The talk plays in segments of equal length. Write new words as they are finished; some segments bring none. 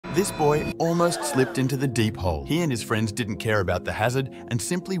This boy almost slipped into the deep hole. He and his friends didn't care about the hazard and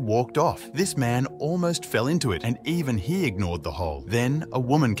simply walked off. This man almost fell into it, and even he ignored the hole. Then a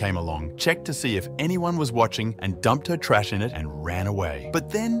woman came along, checked to see if anyone was watching, and dumped her trash in it and ran away. But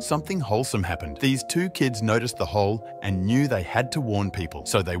then something wholesome happened. These two kids noticed the hole and knew they had to warn people.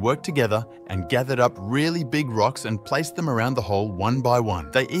 So they worked together and gathered up really big rocks and placed them around the hole one by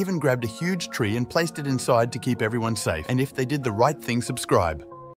one. They even grabbed a huge tree and placed it inside to keep everyone safe. And if they did the right thing, subscribe.